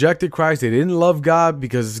rejected Christ. They didn't love God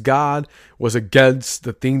because God was against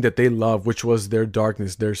the thing that they loved, which was their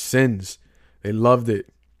darkness, their sins. They loved it.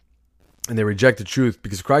 and they reject the truth,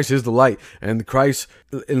 because Christ is the light, and Christ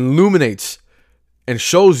illuminates and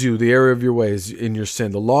shows you the error of your ways in your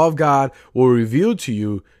sin. The law of God will reveal to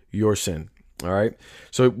you your sin. All right.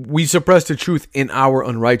 So we suppress the truth in our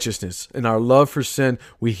unrighteousness, in our love for sin.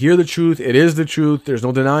 We hear the truth. It is the truth. There's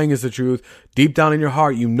no denying it's the truth. Deep down in your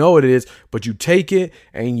heart, you know it is, but you take it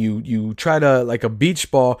and you try to, like a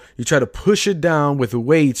beach ball, you try to push it down with the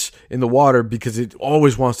weights in the water because it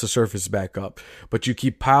always wants to surface back up. But you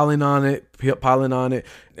keep piling on it,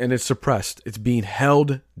 and it's suppressed. It's being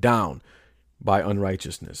held down by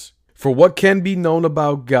unrighteousness. For what can be known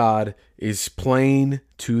about God is plain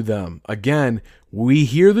to them. Again, we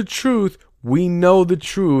hear the truth. We know the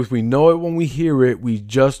truth. We know it when we hear it. We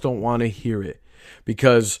just don't want to hear it.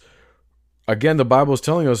 Because, again, the Bible is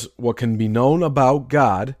telling us what can be known about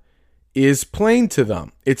God is plain to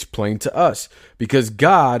them. It's plain to us because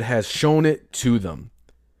God has shown it to them.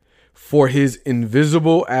 For his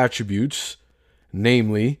invisible attributes,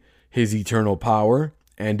 namely his eternal power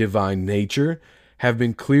and divine nature, have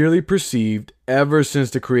been clearly perceived ever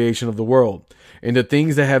since the creation of the world and the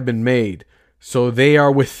things that have been made, so they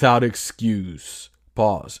are without excuse.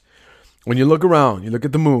 Pause. When you look around, you look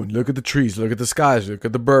at the moon, you look at the trees, you look at the skies, you look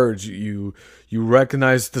at the birds, you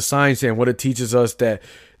recognize the science and what it teaches us that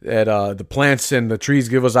the plants and the trees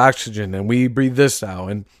give us oxygen and we breathe this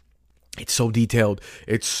out. And it's so detailed.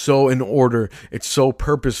 It's so in order. It's so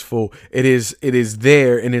purposeful. It is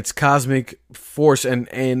there in its cosmic force and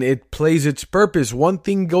it plays its purpose. One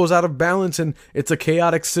thing goes out of balance and it's a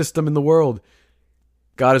chaotic system in the world.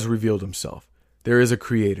 God has revealed himself. There is a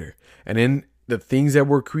creator. And in the things that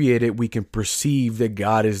were created, we can perceive that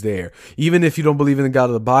God is there. Even if you don't believe in the God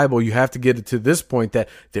of the Bible, you have to get it to this point that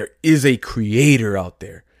there is a creator out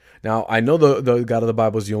there. Now, I know the God of the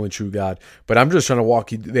Bible is the only true God, but I'm just trying to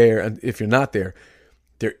walk you there. And if you're not there,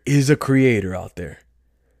 there is a creator out there.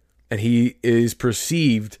 And he is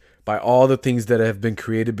perceived by all the things that have been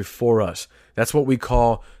created before us. That's what we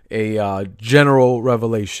call a general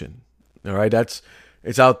revelation. All right,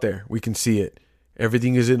 it's out there. We can see it.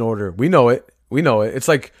 Everything is in order. We know it. It's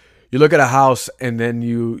like you look at a house and then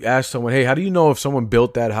you ask someone, hey, how do you know if someone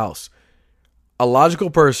built that house? A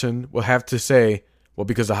logical person will have to say, well,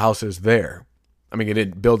 because the house is there. I mean, it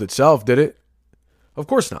didn't build itself, did it? Of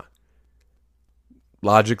course not.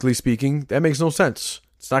 Logically speaking, that makes no sense.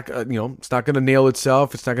 It's not, it's not going to nail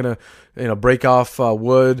itself. It's not going to, break off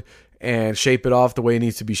wood and shape it off the way it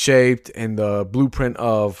needs to be shaped and the blueprint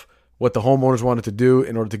of what the homeowners wanted to do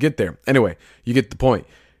in order to get there. Anyway, you get the point.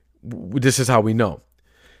 This is how we know.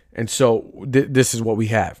 And so this is what we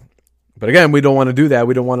have. But again, we don't want to do that.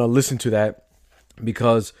 We don't want to listen to that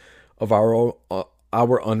because of our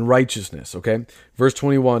unrighteousness, okay? Verse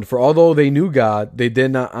 21, for although they knew God, they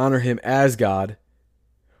did not honor him as God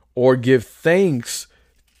or give thanks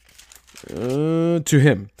to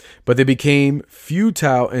him, but they became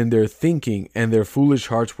futile in their thinking and their foolish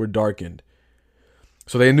hearts were darkened.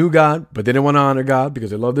 So they knew God, but they didn't want to honor God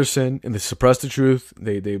because they loved their sin and they suppressed the truth.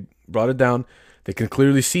 They brought it down. They can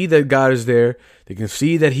clearly see that God is there. They can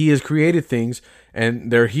see that he has created things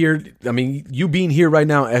and they're here. I mean, you being here right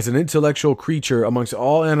now as an intellectual creature amongst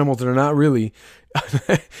all animals that are not really,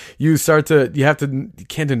 you can't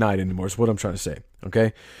deny it anymore is what I'm trying to say.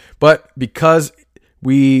 Okay. But because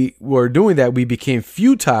we were doing that, we became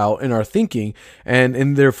futile in our thinking and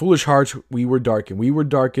in their foolish hearts, we were darkened. We were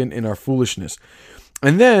darkened in our foolishness.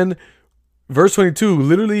 And then verse 22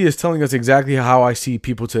 literally is telling us exactly how I see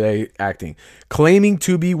people today acting. Claiming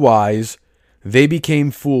to be wise, they became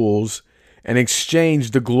fools and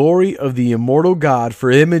exchanged the glory of the immortal God for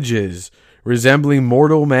images resembling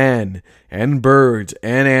mortal man and birds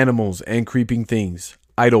and animals and creeping things.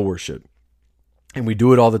 Idol worship. And we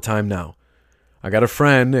do it all the time now. I got a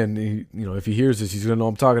friend, and he, if he hears this, he's going to know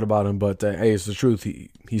I'm talking about him. But hey, it's the truth.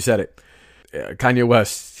 He said it. Kanye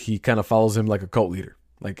West, he kind of follows him like a cult leader.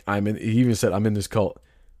 He even said, I'm in this cult.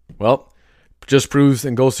 Well, just proves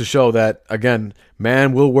and goes to show that, again,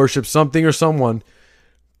 man will worship something or someone,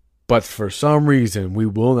 but for some reason, we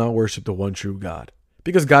will not worship the one true God.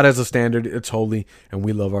 Because God has a standard, it's holy, and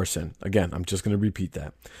we love our sin. Again, I'm just going to repeat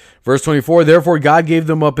that. Verse 24, therefore God gave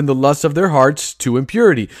them up in the lust of their hearts to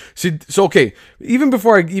impurity. See, so okay, even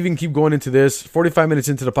before I even keep going into this, 45 minutes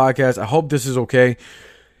into the podcast, I hope this is okay.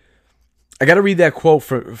 I got to read that quote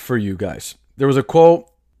for you guys. There was a quote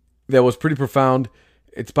that was pretty profound.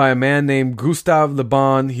 It's by a man named Gustave Le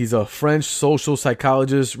Bon. He's a French social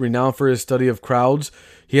psychologist renowned for his study of crowds.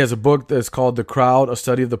 He has a book that's called The Crowd, A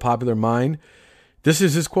Study of the Popular Mind. This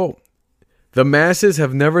is his quote. The masses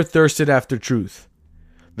have never thirsted after truth.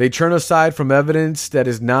 They turn aside from evidence that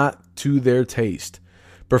is not to their taste.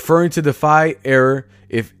 preferring to defy error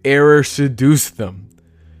if error seduced them.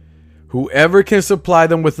 Whoever can supply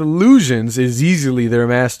them with illusions is easily their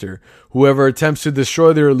master. Whoever attempts to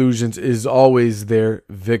destroy their illusions is always their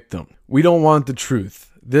victim. We don't want the truth.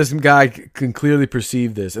 This guy can clearly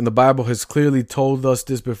perceive this, and the Bible has clearly told us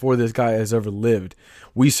this before this guy has ever lived.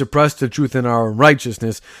 We suppress the truth in our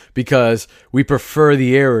righteousness because we prefer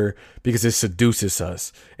the error because it seduces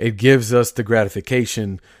us. It gives us the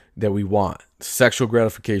gratification that we want. Sexual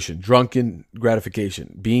gratification, drunken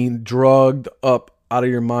gratification, being drugged up out of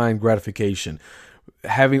your mind gratification,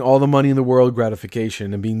 having all the money in the world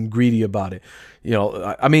gratification, and being greedy about it. You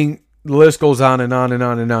know, I mean, the list goes on and on and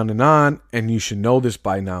on and on and on, and you should know this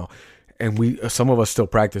by now. And some of us still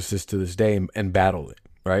practice this to this day and battle it,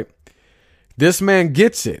 right? This man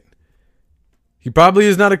gets it. He probably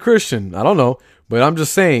is not a Christian. I don't know, but I'm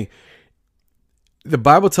just saying, the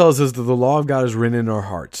Bible tells us that the law of God is written in our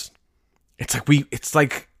hearts. It's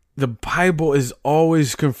like the Bible is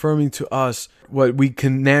always confirming to us what we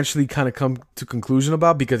can naturally kind of come to conclusion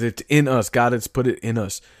about because it's in us. God has put it in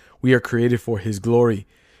us. We are created for His glory.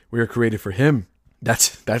 We are created for Him.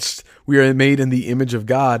 We are made in the image of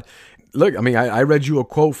God. Look, I mean, I read you a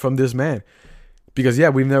quote from this man because, yeah,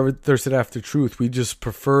 we've never thirsted after truth. We just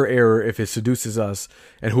prefer error if it seduces us.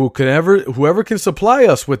 And whoever can supply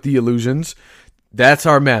us with the illusions, that's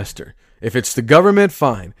our master. If it's the government,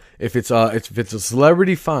 fine. If it's a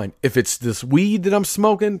celebrity, fine. If it's this weed that I'm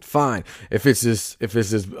smoking, fine. If it's this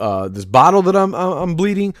bottle that I'm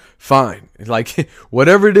bleeding, fine. Like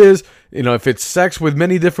whatever it is, you know, if it's sex with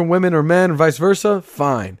many different women or men, or vice versa,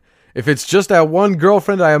 fine. If it's just that one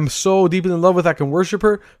girlfriend I am so deeply in love with I can worship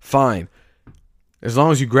her, fine. As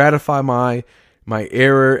long as you gratify my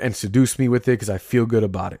error and seduce me with it because I feel good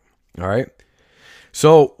about it. All right.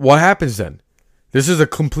 So what happens then? This is a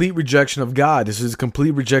complete rejection of God. This is a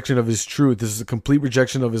complete rejection of His truth. This is a complete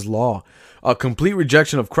rejection of His law. A complete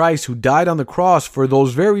rejection of Christ who died on the cross for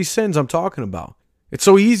those very sins I'm talking about. It's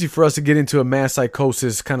so easy for us to get into a mass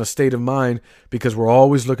psychosis kind of state of mind because we're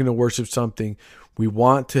always looking to worship something. We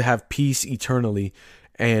want to have peace eternally,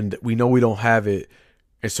 and we know we don't have it.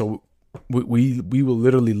 And so we will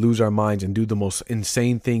literally lose our minds and do the most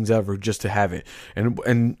insane things ever just to have it.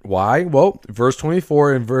 And why? Well, verse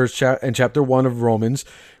 24 and chapter 1 of Romans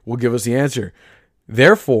will give us the answer.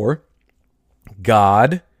 Therefore,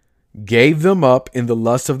 God gave them up in the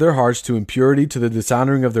lust of their hearts to impurity, to the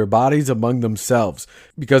dishonoring of their bodies among themselves,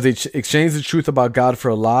 because they exchanged the truth about God for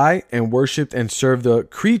a lie and worshipped and served the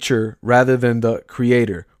creature rather than the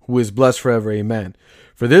Creator, who is blessed forever. Amen.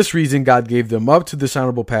 For this reason, God gave them up to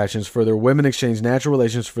dishonorable passions, for their women exchanged natural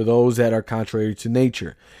relations for those that are contrary to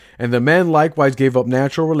nature. And the men likewise gave up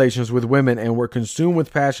natural relations with women and were consumed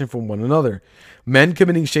with passion for one another, men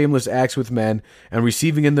committing shameless acts with men and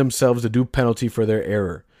receiving in themselves the due penalty for their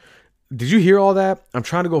error. Did you hear all that? I'm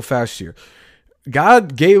trying to go fast here.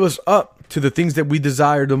 God gave us up to the things that we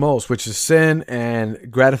desire the most, which is sin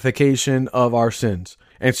and gratification of our sins.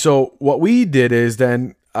 And so what we did is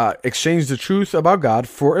then exchange the truth about God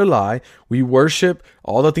for a lie. We worship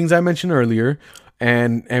all the things I mentioned earlier,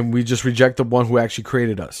 and we just reject the one who actually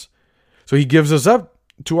created us. So He gives us up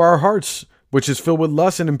to our hearts, which is filled with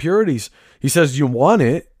lust and impurities. He says, you want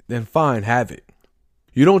it, then fine, have it.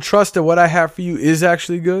 You don't trust that what I have for you is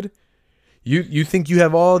actually good? You think you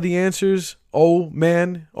have all the answers, old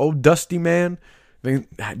man, old dusty man?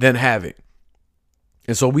 Then have it.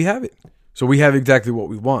 And so we have it. So we have exactly what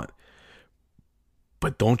we want.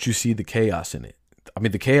 But don't you see the chaos in it? I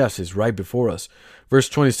mean, the chaos is right before us. Verse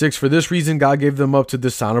 26, for this reason God gave them up to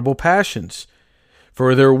dishonorable passions.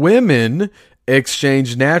 For their women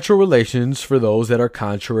exchanged natural relations for those that are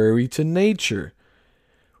contrary to nature.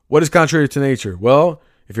 What is contrary to nature? Well,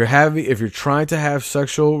 if you're trying to have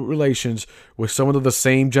sexual relations with someone of the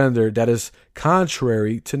same gender, that is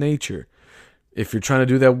contrary to nature. If you're trying to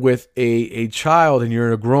do that with a child and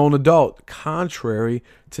you're a grown adult, contrary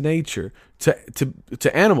to nature,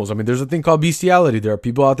 to animals. I mean, there's a thing called bestiality. There are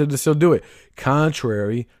people out there that still do it.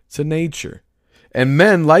 Contrary to nature. And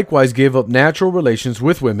men likewise gave up natural relations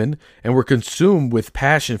with women and were consumed with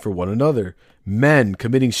passion for one another. Men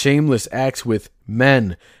committing shameless acts with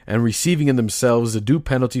men and receiving in themselves the due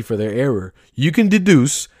penalty for their error. You can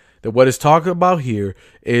deduce that what is talked about here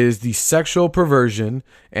is the sexual perversion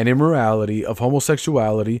and immorality of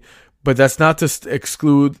homosexuality, but that's not to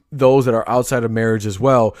exclude those that are outside of marriage as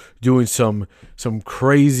well, doing some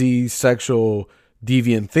crazy sexual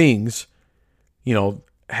deviant things, you know,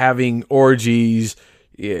 having orgies,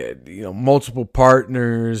 multiple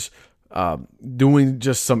partners, doing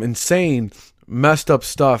just some insane, messed up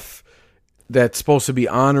stuff that's supposed to be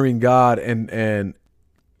honoring God and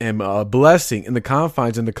and a blessing in the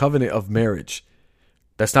confines and the covenant of marriage.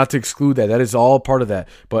 That's not to exclude that. That is all part of that.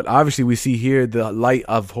 But obviously we see here the light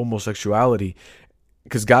of homosexuality,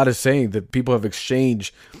 because God is saying that people have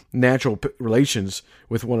exchanged natural relations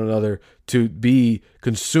with one another to be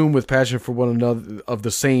consumed with passion for one another of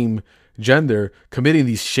the same gender, committing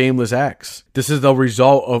these shameless acts. This is the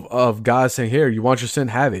result of God saying, here, you want your sin,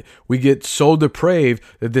 have it. We get so depraved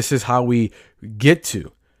that this is how we get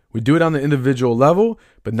to. We do it on the individual level,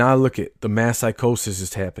 but now look at the mass psychosis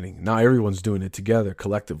is happening. Now everyone's doing it together,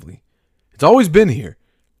 collectively. It's always been here.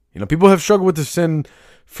 People have struggled with the sin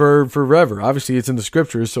for forever. Obviously, it's in the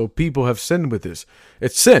scriptures, so people have sinned with this.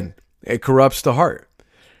 It's sin. It corrupts the heart.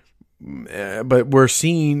 But we're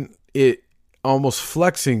seeing it almost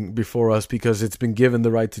flexing before us because it's been given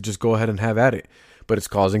the right to just go ahead and have at it. But it's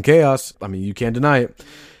causing chaos. I mean, you can't deny it.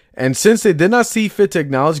 And since they did not see fit to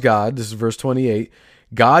acknowledge God, this is verse 28,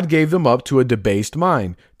 God gave them up to a debased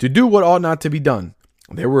mind, to do what ought not to be done.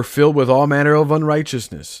 They were filled with all manner of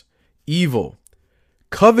unrighteousness, evil,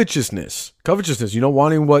 covetousness,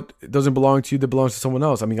 wanting what doesn't belong to you that belongs to someone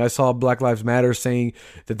else. I mean, I saw Black Lives Matter saying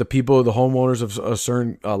that the homeowners of a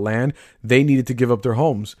certain land, they needed to give up their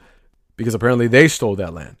homes because apparently they stole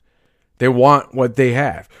that land. They want what they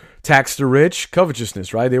have. Tax the rich,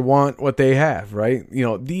 covetousness, right? They want what they have, right?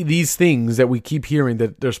 These things that we keep hearing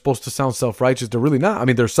that they're supposed to sound self-righteous, they're really not. I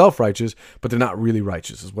mean, they're self-righteous, but they're not really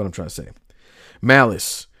righteous is what I'm trying to say.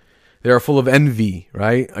 Malice. They are full of envy,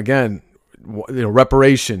 right? Again,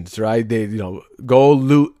 reparations, right? They, go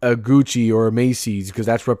loot a Gucci or a Macy's because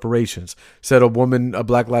that's reparations. Said a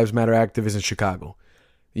Black Lives Matter activist in Chicago.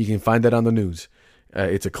 You can find that on the news.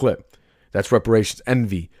 It's a clip. That's reparations.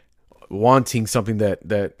 Envy. Wanting something that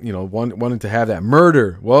wanting to have that.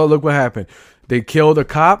 Murder. Well, look what happened. They killed a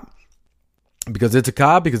cop because it's a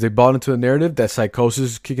cop, because they bought into the narrative that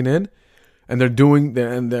psychosis is kicking in, and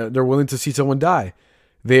they're willing to see someone die.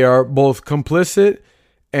 They are both complicit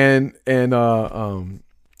and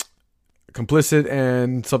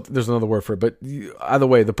something. There's another word for it, but either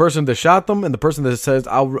way, the person that shot them and the person that says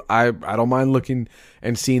I don't mind looking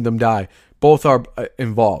and seeing them die, both are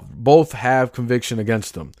involved. Both have conviction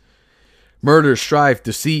against them. Murder, strife,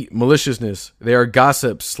 deceit, maliciousness. They are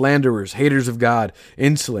gossips, slanderers, haters of God,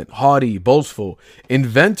 insolent, haughty, boastful,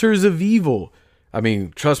 inventors of evil. I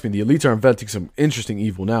mean, trust me, the elites are inventing some interesting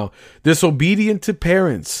evil now. Disobedient to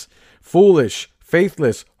parents, foolish,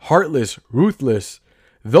 faithless, heartless, ruthless.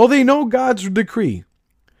 Though they know God's decree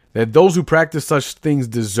that those who practice such things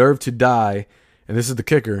deserve to die, and this is the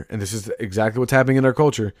kicker, and this is exactly what's happening in our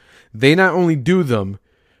culture, they not only do them,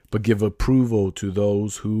 but give approval to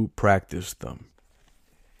those who practice them.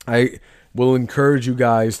 I will encourage you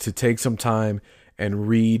guys to take some time and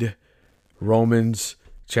read Romans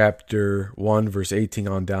chapter 1, verse 18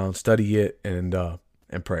 on down. Study it and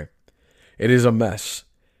pray. It is a mess.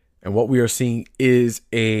 And what we are seeing is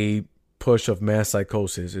a push of mass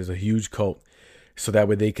psychosis, is a huge cult, so that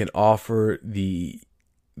way they can offer the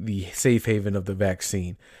safe haven of the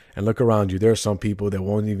vaccine. And look around you. There are some people that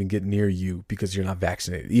won't even get near you because you're not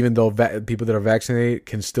vaccinated, even though people that are vaccinated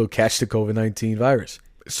can still catch the COVID-19 virus.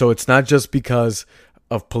 So it's not just because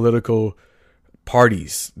of political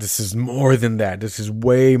parties. This is more than that. This is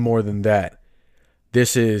way more than that.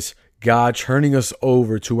 This is God turning us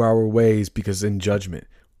over to our ways because in judgment.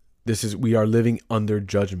 We are living under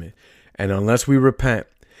judgment. And unless we repent,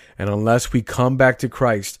 and unless we come back to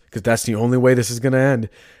Christ, because that's the only way this is going to end,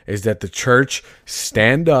 is that the church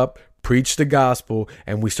stand up, preach the gospel,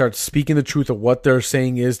 and we start speaking the truth of what they're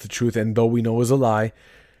saying is the truth, and though we know is a lie,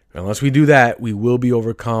 unless we do that, we will be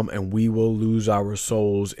overcome and we will lose our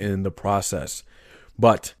souls in the process.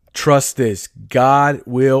 But trust this, God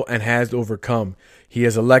will and has overcome. He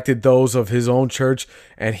has elected those of his own church,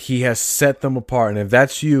 and he has set them apart. And if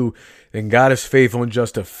that's you, then God is faithful and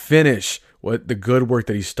just to finish what the good work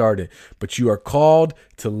that he started. But you are called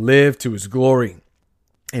to live to his glory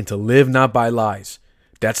and to live not by lies.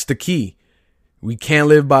 That's the key. We can't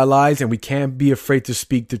live by lies, and we can't be afraid to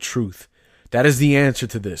speak the truth. That is the answer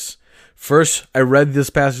to this. First, I read this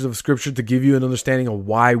passage of scripture to give you an understanding of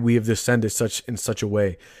why we have descended in such a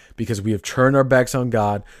way. Because we have turned our backs on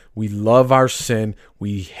God. We love our sin.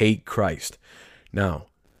 We hate Christ. Now,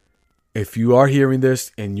 if you are hearing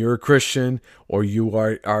this and you're a Christian, or you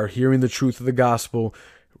are hearing the truth of the gospel,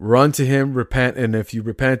 run to him, repent. And if you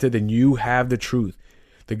repented, then you have the truth.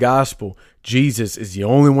 The gospel, Jesus is the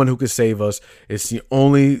only one who can save us. It's the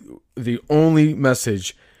only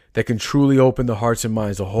message that can truly open the hearts and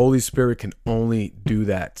minds. The Holy Spirit can only do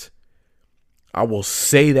that. I will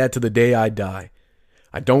say that to the day I die.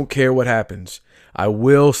 I don't care what happens. I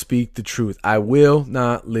will speak the truth. I will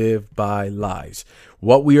not live by lies.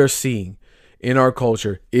 What we are seeing in our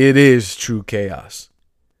culture, it is true chaos.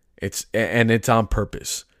 It's on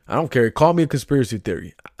purpose. I don't care. Call me a conspiracy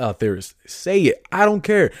theorist. Say it. I don't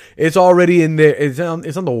care. It's already in there. It's on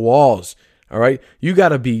the walls. All right. You got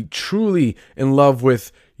to be truly in love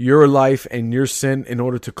with your life and your sin in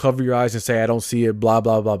order to cover your eyes and say, I don't see it, blah,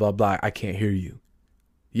 blah, blah, blah, blah. I can't hear you.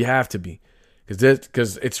 You have to be,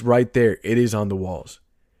 because it's right there. It is on the walls.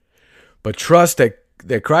 But trust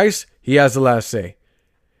that Christ, he has the last say,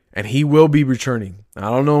 and he will be returning. I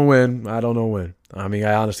don't know when. I mean,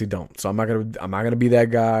 I honestly don't. So I'm not gonna be that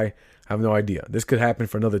guy. I have no idea. This could happen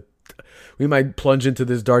we might plunge into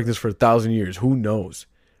this darkness for 1,000 years. Who knows?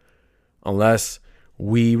 Unless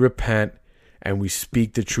we repent and we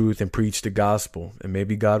speak the truth and preach the gospel, and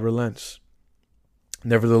maybe God relents.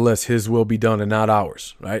 Nevertheless, his will be done and not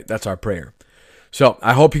ours, right? That's our prayer. So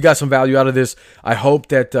I hope you got some value out of this. I hope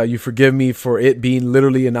that you forgive me for it being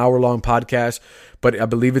literally an hour-long podcast, but I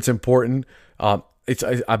believe it's important. I'm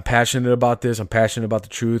passionate about this. I'm passionate about the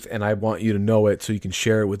truth, and I want you to know it so you can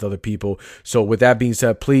share it with other people. So with that being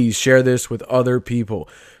said, please share this with other people.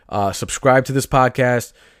 Subscribe to this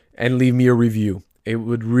podcast and leave me a review. It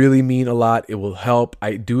would really mean a lot. It will help.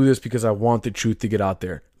 I do this because I want the truth to get out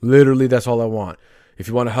there. Literally, that's all I want. If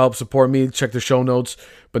you want to help support me, check the show notes.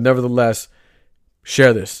 But nevertheless,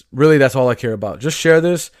 share this. Really, that's all I care about. Just share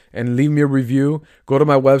this and leave me a review. Go to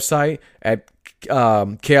my website at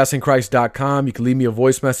chaosinchrist.com. You can leave me a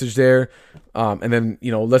voice message there. And then,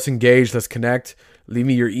 let's engage. Let's connect. Leave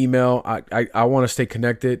me your email. I want to stay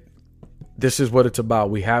connected. This is what it's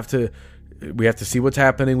about. We have to see what's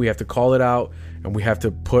happening. We have to call it out. And we have to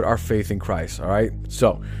put our faith in Christ. All right?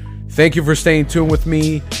 So, thank you for staying tuned with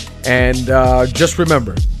me. And just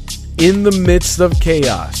remember, in the midst of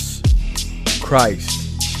chaos,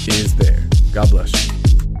 Christ is there. God bless you.